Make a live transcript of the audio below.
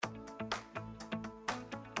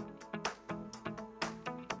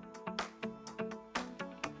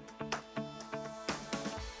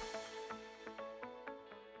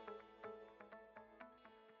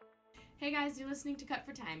Hey guys, you're listening to Cut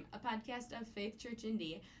for Time, a podcast of Faith Church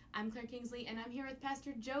Indy. I'm Claire Kingsley, and I'm here with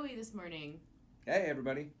Pastor Joey this morning. Hey,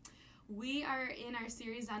 everybody. We are in our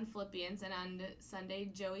series on Philippians, and on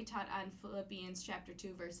Sunday, Joey taught on Philippians chapter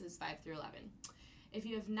 2, verses 5 through 11. If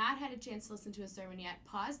you have not had a chance to listen to a sermon yet,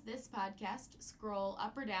 pause this podcast, scroll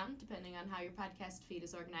up or down, depending on how your podcast feed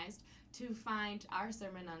is organized, to find our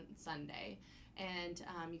sermon on Sunday. And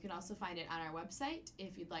you can also find it on our website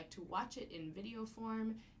if you'd like to watch it in video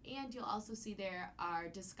form. And you'll also see there are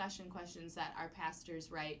discussion questions that our pastors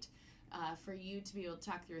write for you to be able to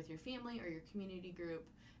talk through with your family or your community group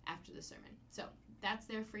after the sermon. So that's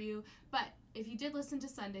there for you. But if you did listen to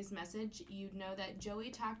Sunday's message, you'd know that Joey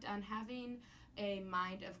talked on having a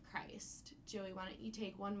mind of Christ. Joey, why don't you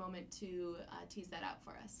take one moment to tease that out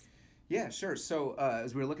for us? Yeah, sure. So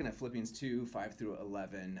as we were looking at Philippians 2, 5 through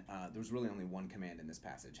 11, there was really only one command in this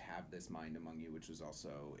passage, have this mind among you, which was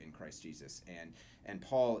also in Christ Jesus. And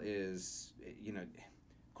Paul is,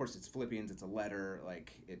 of course it's Philippians, it's a letter,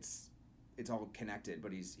 like it's all connected,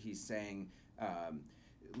 but he's saying,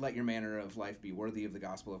 let your manner of life be worthy of the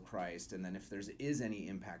gospel of Christ. And then if there is any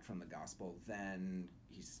impact from the gospel, then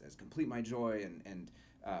he says, complete my joy and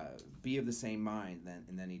be of the same mind.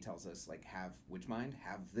 And then he tells us, like, have which mind?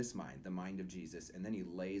 Have this mind, the mind of Jesus. And then he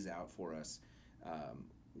lays out for us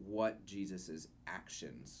what Jesus's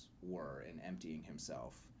actions were in emptying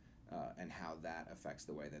himself and how that affects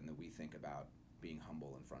the way then that we think about being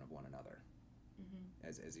humble in front of one another. Mm-hmm.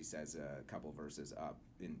 As he says a couple verses up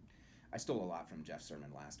in. I stole a lot from Jeff's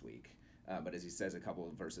sermon last week, but as he says a couple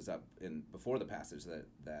of verses up before the passage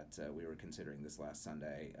that we were considering this last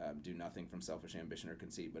Sunday, do nothing from selfish ambition or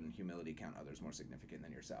conceit, but in humility count others more significant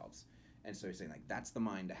than yourselves. And so he's saying, like, that's the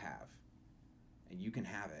mind to have, and you can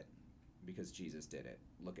have it because Jesus did it.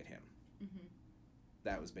 Look at him. Mm-hmm.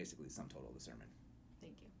 That was basically the sum total of the sermon.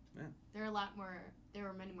 Thank you. Yeah. There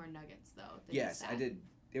were many more nuggets, though. Yes, I did.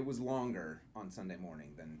 It was longer on Sunday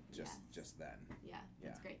morning than just then. Yeah,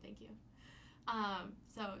 that's great. Thank you.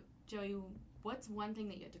 So, Joey, what's one thing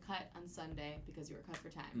that you had to cut on Sunday because you were cut for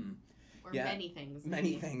time? Or many things.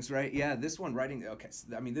 Many things, right? Yeah, this one,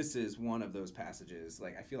 this is one of those passages,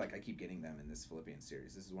 like, I feel like I keep getting them in this Philippians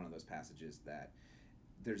series. This is one of those passages that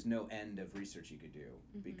there's no end of research you could do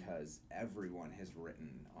because everyone has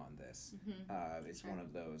written on this. Mm-hmm. It's one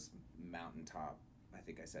of those mountaintop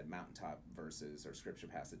verses or scripture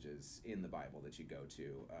passages in the Bible that you go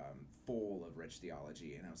to, full of rich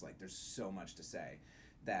theology. And I was like, there's so much to say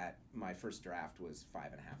that my first draft was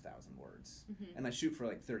 5,500 words. Mm-hmm. And I shoot for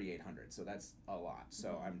like 3,800, so that's a lot.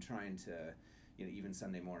 So I'm trying to, even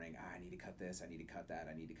Sunday morning, I need to cut this, I need to cut that,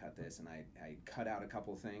 I need to cut this. And I cut out a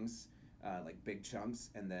couple things, like big chunks.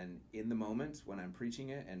 And then in the moment when I'm preaching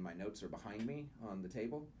it and my notes are behind me on the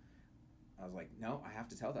table, I was like, no, I have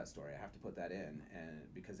to tell that story. I have to put that in,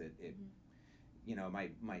 and because it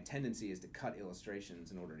my tendency is to cut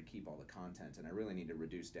illustrations in order to keep all the content, and I really need to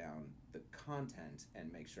reduce down the content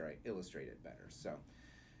and make sure I illustrate it better. So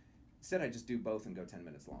instead, I just do both and go 10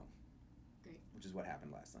 minutes long. Great. Which is what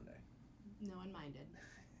happened last Sunday. No one minded.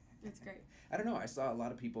 That's great. I don't know. I saw a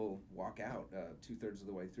lot of people walk out 2/3 of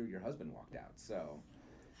the way through. Your husband walked out, so.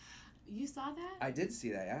 You saw that? I did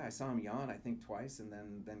see that, yeah. I saw him yawn, I think, twice and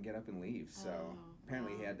then get up and leave. So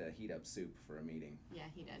apparently he had to heat up soup for a meeting. Yeah,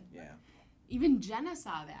 he did. Yeah. Even Jenna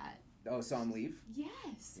saw that. Oh, saw him leave?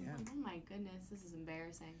 Yes. Yeah. Oh my goodness, this is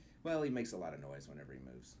embarrassing. Well, he makes a lot of noise whenever he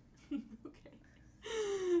moves. Okay.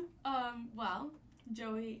 Well,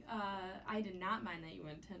 Joey, I did not mind that you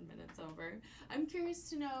went 10 minutes over. I'm curious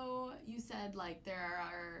to know, you said, like, there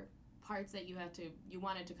are parts that you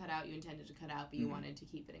wanted to cut out, you intended to cut out, but you wanted to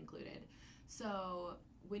keep it included. So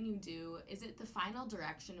when you do, is it the final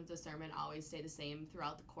direction of the sermon always stay the same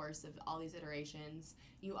throughout the course of all these iterations?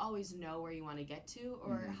 You always know where you want to get to,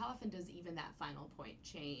 or how often does even that final point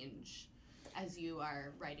change as you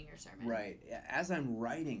are writing your sermon? Right. As I'm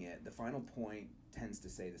writing it, the final point tends to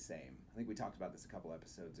stay the same. I think we talked about this a couple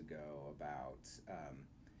episodes ago about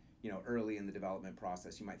early in the development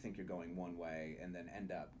process, you might think you're going one way and then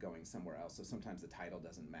end up going somewhere else. So sometimes the title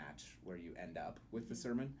doesn't match where you end up with the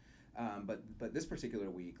sermon. But this particular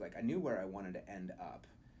week, like, I knew where I wanted to end up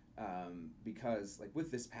because, like,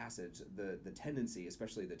 with this passage, the tendency,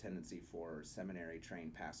 especially the tendency for seminary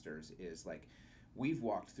trained pastors, is like, we've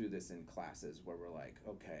walked through this in classes where we're like,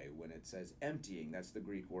 okay, when it says emptying, that's the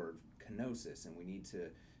Greek word kenosis, and we need to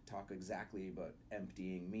talk exactly what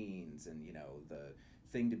emptying means, and the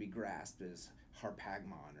thing to be grasped is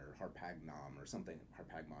harpagmon or harpagnom or something,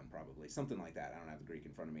 harpagmon probably, something like that. I don't have the Greek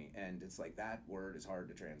in front of me, and it's like that word is hard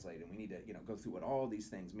to translate, and we need to go through what all these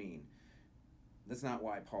things mean. that's not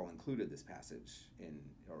why Paul included this passage in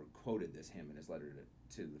or quoted this hymn in his letter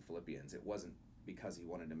to the Philippians. It wasn't because he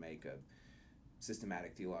wanted to make a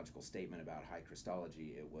systematic theological statement about high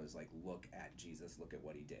Christology. It was like, look at Jesus, look at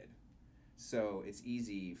what he did. So it's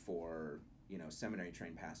easy for, seminary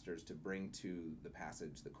trained pastors to bring to the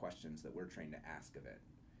passage the questions that we're trained to ask of it,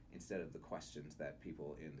 instead of the questions that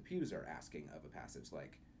people in the pews are asking of a passage,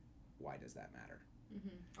 like, why does that matter?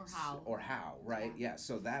 Or how. Or how, right? Yeah.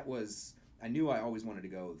 So that was, I knew I always wanted to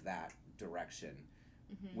go that direction.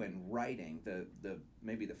 When writing, the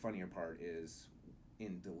maybe the funnier part is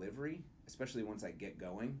in delivery, especially once I get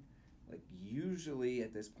going. Like, usually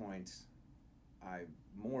at this point, I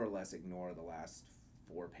more or less ignore the last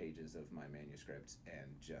 4 pages of my manuscript and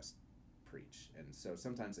just preach. And so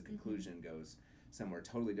sometimes the conclusion goes somewhere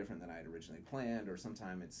totally different than I had originally planned, or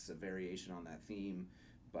sometimes it's a variation on that theme,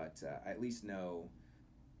 but I at least know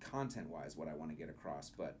content-wise what I want to get across,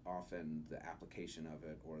 but often the application of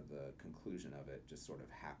it or the conclusion of it just sort of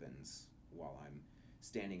happens while I'm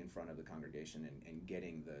standing in front of the congregation and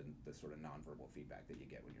getting the sort of nonverbal feedback that you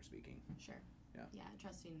get when you're speaking. Sure. Yeah,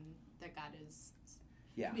 trusting that God is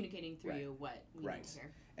communicating through you what we need to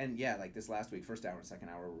hear. And yeah, like this last week, first hour and second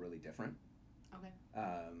hour were really different. Okay.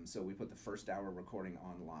 So we put the first hour recording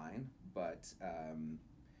online, but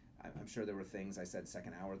I'm sure there were things I said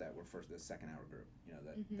second hour that were for the second hour group,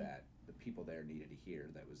 that the people there needed to hear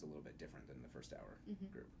that was a little bit different than the first hour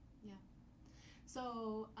group. Yeah.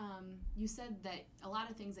 So you said that a lot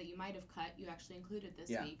of things that you might have cut, you actually included this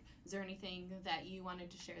week. Is there anything that you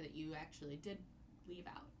wanted to share that you actually did leave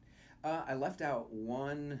out? I left out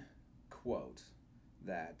one quote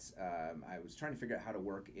that I was trying to figure out how to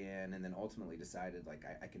work in, and then ultimately decided like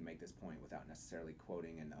I can make this point without necessarily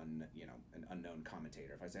quoting an unknown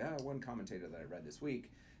commentator. If I say, one commentator that I read this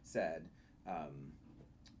week said,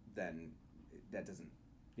 then that doesn't,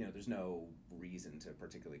 there's no reason to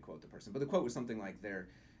particularly quote the person. But the quote was something like, there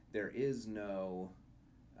is no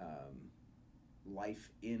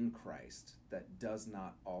life in Christ that does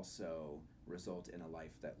not also result in a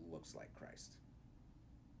life that looks like Christ.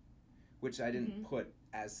 Which I didn't put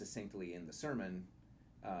as succinctly in the sermon,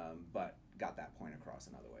 but got that point across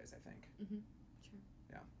in other ways, I think. Sure.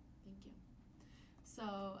 Yeah. Thank you.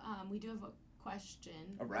 So we do have a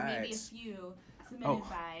question, All right. or maybe a few, submitted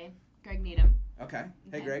by Greg Needham. Okay.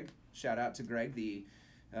 Hey, Greg. Shout out to Greg,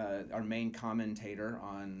 our main commentator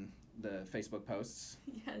on the Facebook posts.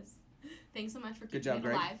 Yes. Thanks so much for Good keeping job, it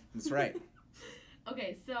Greg. alive. That's right.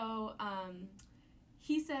 Okay, so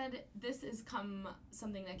he said this is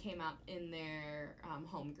something that came up in their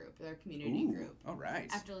home group, their community group. All right.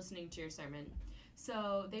 After listening to your sermon.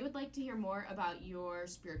 So they would like to hear more about your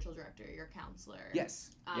spiritual director, your counselor.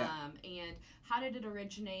 Yes. And how did it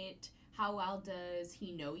originate? How well does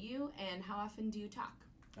he know you? And how often do you talk?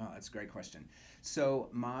 Oh, that's a great question. So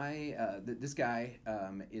this guy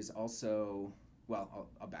is also, well,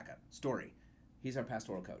 I'll back up. Story. He's our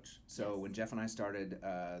pastoral coach. So when Jeff and I started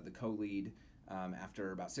the co-lead,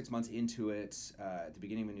 after about 6 months into it, at the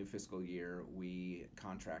beginning of a new fiscal year, we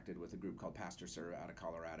contracted with a group called Pastor Serve out of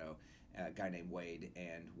Colorado, a guy named Wade,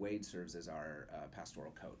 and Wade serves as our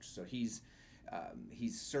pastoral coach. So he's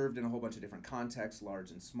served in a whole bunch of different contexts,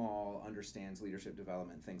 large and small, understands leadership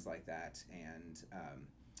development, things like that, and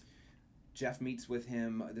Jeff meets with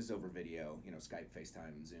him. This is over video, Skype,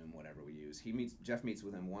 FaceTime, Zoom, whatever we use. Jeff meets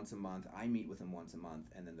with him once a month. I meet with him once a month,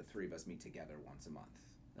 and then the three of us meet together once a month.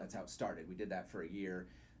 That's how it started. We did that for a year.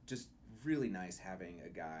 Just really nice having a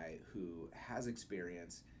guy who has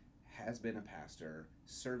experience, has been a pastor,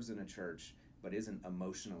 serves in a church, but isn't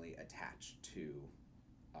emotionally attached to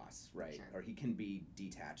us, right? Sure. Or he can be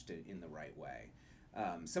detached in the right way.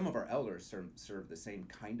 Some of our elders serve the same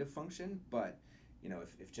kind of function, but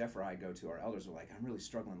if Jeff or I go to our elders, we're like, I'm really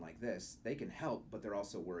struggling like this, they can help, but they're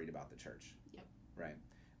also worried about the church. Yep. Right?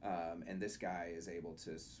 And this guy is able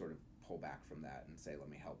to sort of pull back from that and say, let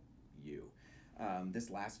me help you.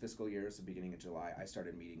 This last fiscal year, so beginning of July, I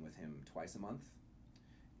started meeting with him twice a month.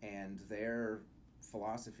 And their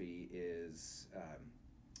philosophy is,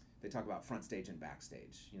 they talk about front stage and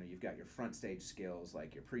backstage. You've got your front stage skills,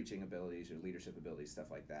 like your preaching abilities, your leadership abilities,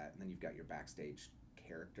 stuff like that. And then you've got your backstage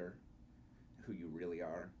character, who you really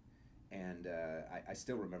are. And I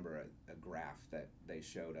still remember a graph that they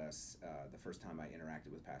showed us the first time I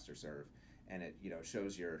interacted with Pastor Serve, and it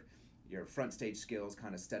shows your front stage skills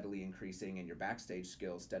kind of steadily increasing and your backstage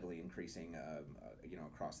skills steadily increasing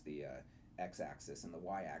across the x-axis, and the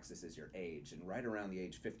y-axis is your age, and right around the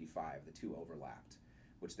age 55 the two overlapped,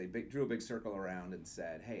 which they drew a big circle around and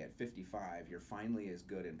said, hey, at 55 you're finally as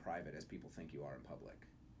good in private as people think you are in public.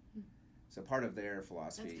 So part of their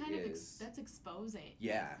philosophy that's exposing.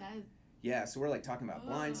 Yeah. Yeah, so we're like talking about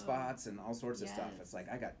blind Oh. spots and all sorts of stuff. Yes. It's like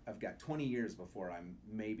I've got 20 years before I'm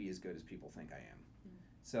maybe as good as people think I am. Mm.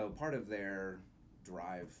 So part of their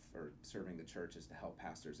drive for serving the church is to help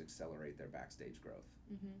pastors accelerate their backstage growth,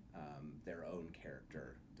 their own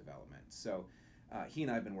character development. So he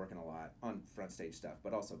and I have been working a lot on front stage stuff,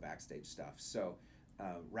 but also backstage stuff. So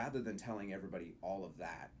rather than telling everybody all of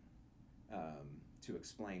that to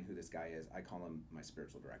explain who this guy is, I call him my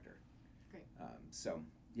spiritual director. Great. So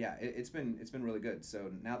yeah, it's been really good.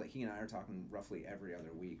 So now that he and I are talking roughly every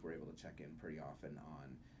other week, we're able to check in pretty often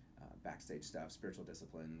on backstage stuff, spiritual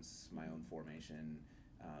disciplines, my own formation,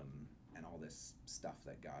 and all this stuff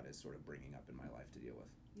that God is sort of bringing up in my life to deal with.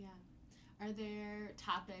 Yeah. Are there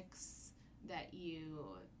topics that you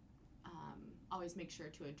always make sure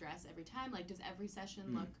to address every time? Like, does every session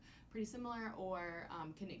look pretty similar, or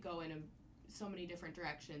can it go in so many different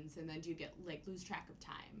directions, and then do you get lose track of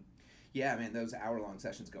time? Yeah, man, those hour-long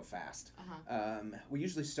sessions go fast. We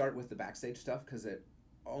usually start with the backstage stuff because it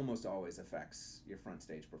almost always affects your front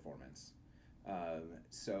stage performance.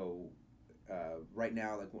 So right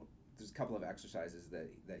now, there's a couple of exercises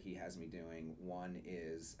that he has me doing. One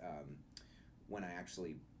is when I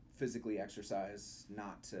actually physically exercise,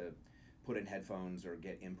 not to put in headphones or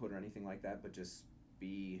get input or anything like that, but just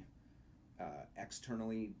be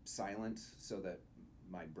externally silent so that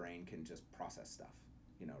my brain can just process stuff.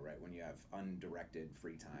 Right, when you have undirected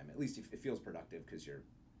free time, at least it feels productive because you're,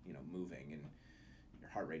 moving and your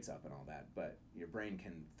heart rate's up and all that, but your brain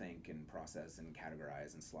can think and process and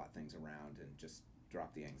categorize and slot things around and just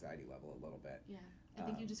drop the anxiety level a little bit. Yeah. I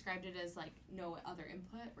think you described it as no other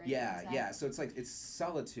input, right? Yeah. So it's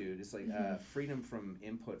solitude. It's like freedom from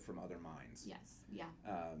input from other minds. Yes. Yeah.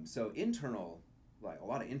 So internal, like a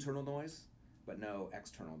lot of internal noise, but no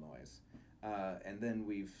external noise. And then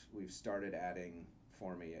we've started adding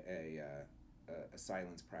for me a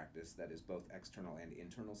silence practice that is both external and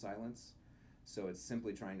internal silence. So it's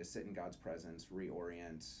simply trying to sit in God's presence,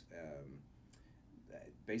 reorient.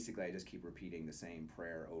 Basically, I just keep repeating the same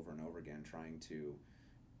prayer over and over again, trying to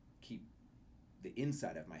keep the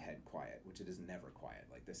inside of my head quiet, which it is never quiet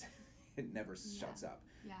like this. It never shuts up.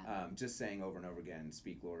 Yeah. Just saying over and over again,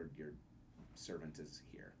 "Speak, Lord, your servant is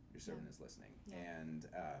here. Your servant is listening." Yeah. And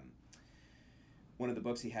one of the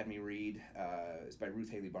books he had me read is by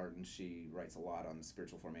Ruth Haley Barton. She writes a lot on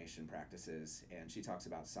spiritual formation practices, and she talks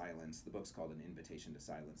about silence. The book's called An Invitation to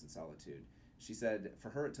Silence and Solitude. She said for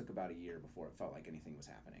her it took about a year before it felt like anything was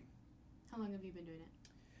happening. How long have you been doing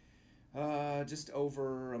it? Just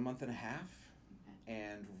over a month and a half. Okay.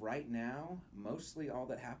 And right now, mostly all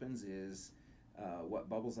that happens is what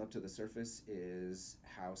bubbles up to the surface is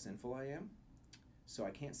how sinful I am. So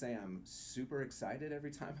I can't say I'm super excited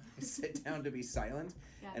every time I sit down to be silent.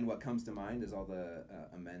 Yeah. And what comes to mind is all the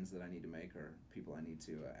amends that I need to make or people I need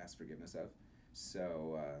to ask forgiveness of.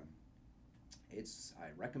 So I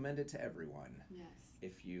recommend it to everyone. Yes.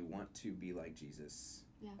 If you want to be like Jesus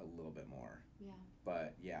a little bit more. Yeah.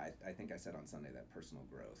 But yeah, I think I said on Sunday that personal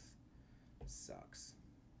growth sucks.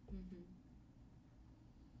 Mm-hmm.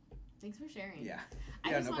 Thanks for sharing. Yeah.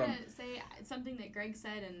 I Yeah, just no want problem. to say something that Greg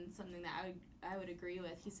said and something that I would agree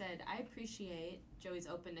with. He said, I appreciate Joey's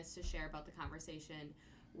openness to share about the conversation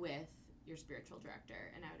with your spiritual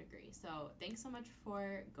director, and I would agree. So thanks so much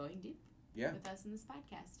for going deep with us in this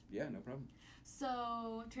podcast. Yeah, no problem.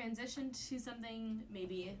 So transition to something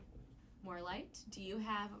maybe more light. Do you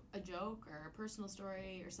have a joke or a personal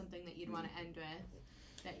story or something that you'd want to end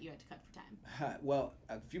with that you had to cut for time? Well,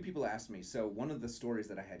 a few people asked me. So one of the stories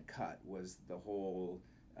that I had cut was the whole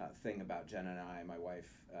thing about Jenna and I, my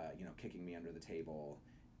wife, kicking me under the table.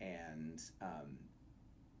 And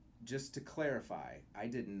just to clarify, I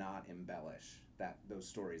did not embellish those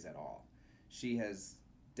stories at all. She has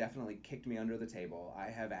definitely kicked me under the table. I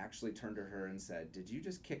have actually turned to her and said, "Did you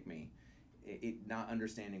just kick me?" Not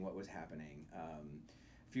understanding what was happening.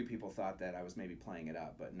 A few people thought that I was maybe playing it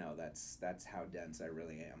up, but no, that's how dense I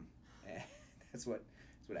really am. And that's what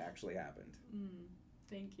actually happened.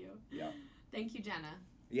 Thank you. Yeah. Thank you, Jenna.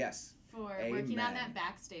 Yes. For Amen. working on that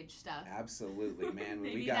backstage stuff. Absolutely, man. When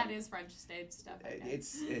Maybe that is front stage stuff.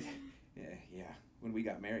 Yeah. When we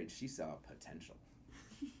got married, she saw potential.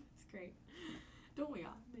 It's great. Don't we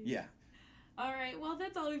all? Yeah. All right, well,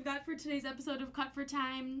 that's all we've got for today's episode of Cut for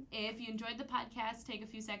Time. If you enjoyed the podcast, take a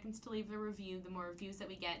few seconds to leave a review. The more reviews that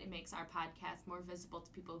we get, it makes our podcast more visible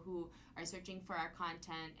to people who are searching for our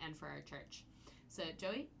content and for our church. So,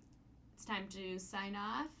 Joey, it's time to sign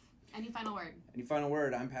off. Any final word? Any final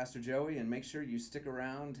word? I'm Pastor Joey, and make sure you stick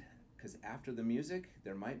around, because after the music,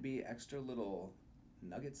 there might be extra little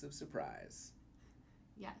nuggets of surprise.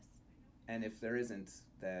 Yes. And if there isn't,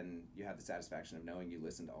 then you have the satisfaction of knowing you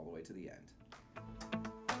listened all the way to the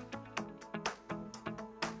end.